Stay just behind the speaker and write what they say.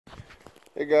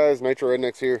Hey guys, Nitro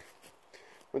Rednecks here.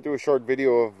 Went through a short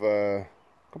video of a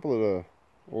couple of the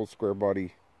old square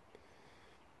body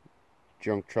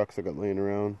junk trucks I got laying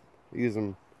around. I use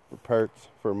them for parts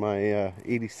for my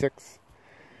 86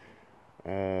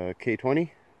 K20.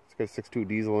 It's got a 6.2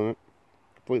 diesel in it.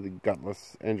 Completely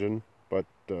gutless engine, but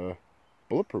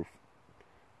bulletproof.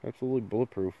 Absolutely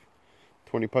bulletproof.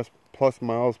 20 plus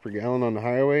miles per gallon on the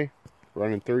highway.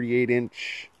 Running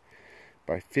 38-inch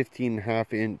by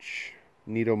 15.5 inch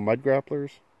Nitto mud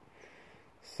grapplers.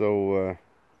 So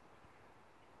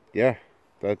yeah,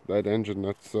 that engine,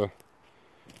 that's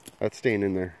staying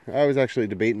in there. I was actually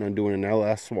debating on doing an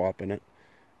LS swap in it,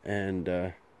 and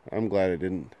I'm glad I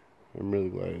didn't. I'm really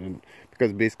glad I didn't,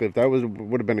 because basically if that would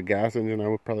have been a gas engine,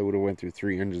 I probably would have went through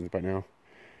 3 engines by now.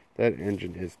 That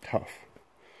engine is tough,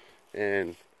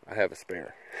 and I have a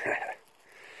spare.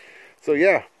 So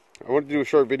yeah, I wanted to do a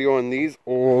short video on these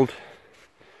old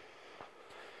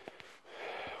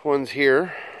ones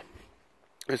here.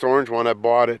 This orange one, I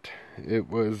bought it. It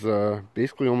was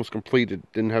basically almost completed.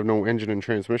 Didn't have no engine and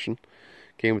transmission.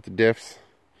 Came with the diffs,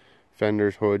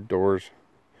 fenders, hood, doors.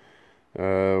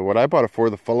 What I bought it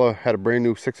for, the fella had a brand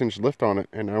new 6-inch lift on it,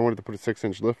 and I wanted to put a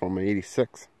 6-inch lift on my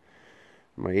 86.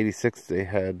 My 86, they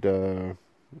had a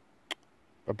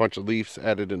bunch of leaves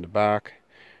added in the back,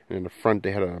 and in the front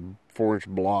they had a 4-inch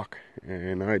block,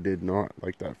 and I did not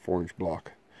like that 4-inch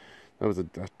block. That was a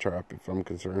death trap, if I'm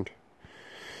concerned.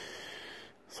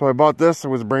 So I bought this.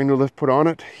 There was a brand new lift put on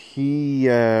it. He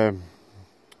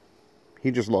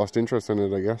just lost interest in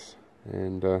it, I guess.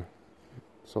 And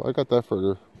so I got that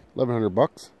for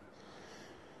 $1,100.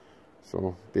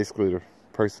 So basically the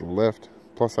price of the lift.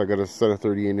 Plus I got a set of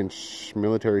 38-inch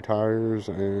military tires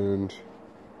and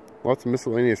lots of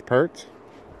miscellaneous parts.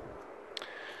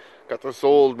 Got this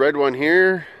old red one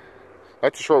here.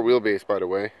 That's a short wheelbase, by the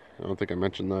way. I don't think I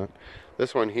mentioned that.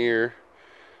 This one here,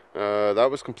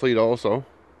 that was complete also.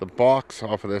 The box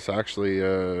off of this, actually,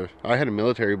 I had a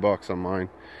military box on mine,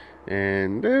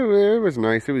 and it was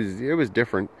nice. It was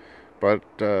different, but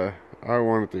I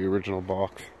wanted the original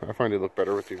box. I find it looked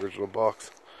better with the original box.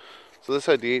 So this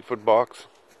had the 8-foot box.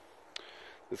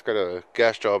 It's got a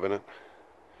gas job in it.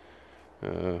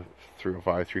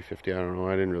 305, 350, I don't know.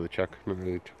 I didn't really check. I'm not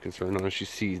really too concerned on it. She's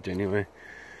seized anyway.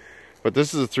 But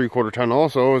this is a 3/4 ton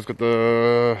also. It's got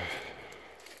the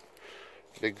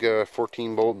big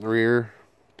 14 bolt in the rear.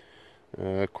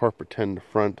 Corporate 10 in the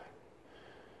front.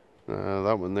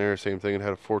 That one there, same thing. It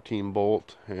had a 14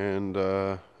 bolt and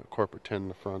a corporate 10 in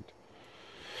the front.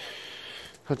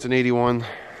 That's an 81.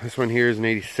 This one here is an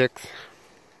 86.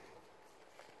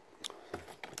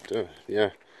 But,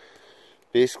 yeah.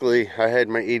 Basically, I had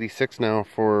my 86 now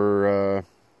for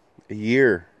a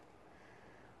year.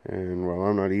 And well,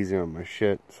 I'm not easy on my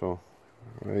shit, so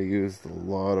I used a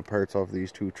lot of parts off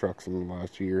these 2 trucks in the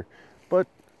last year. But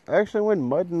I actually went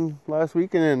mudding last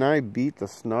weekend and I beat the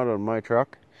snot on my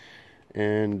truck.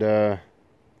 And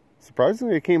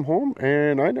surprisingly, I came home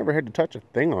and I never had to touch a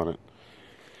thing on it.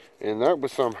 And that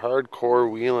was some hardcore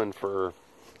wheeling for,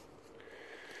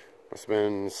 must have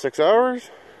been 6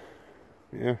 hours.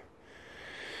 Yeah.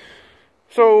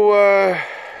 So, oh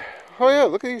yeah,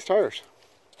 look at these tires.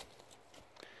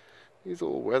 These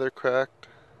old weather-cracked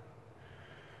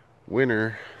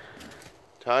winter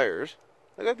tires.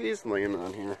 I got these laying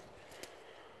on here.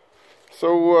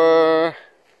 So,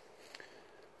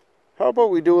 how about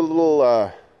we do a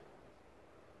little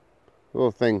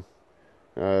thing?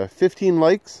 15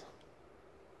 likes.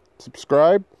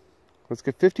 Subscribe. Let's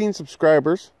get 15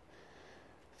 subscribers.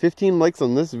 15 likes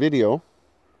on this video.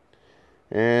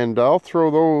 And I'll throw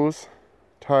those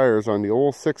tires on the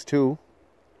old 6.2.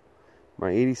 My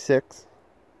 86,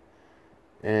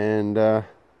 and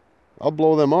I'll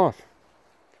blow them off.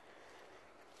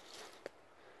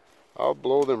 I'll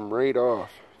blow them right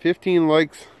off. 15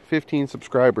 likes, 15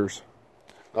 subscribers.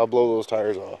 I'll blow those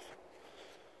tires off.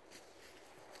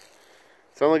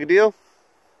 Sound like a deal?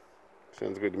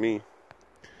 Sounds good to me.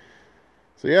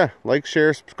 So yeah, like,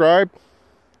 share, subscribe.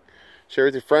 Share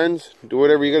with your friends. Do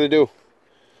whatever you gotta do.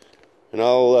 And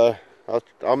I'll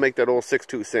make that old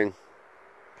 6.2 sing.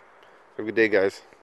 Have a good day, guys.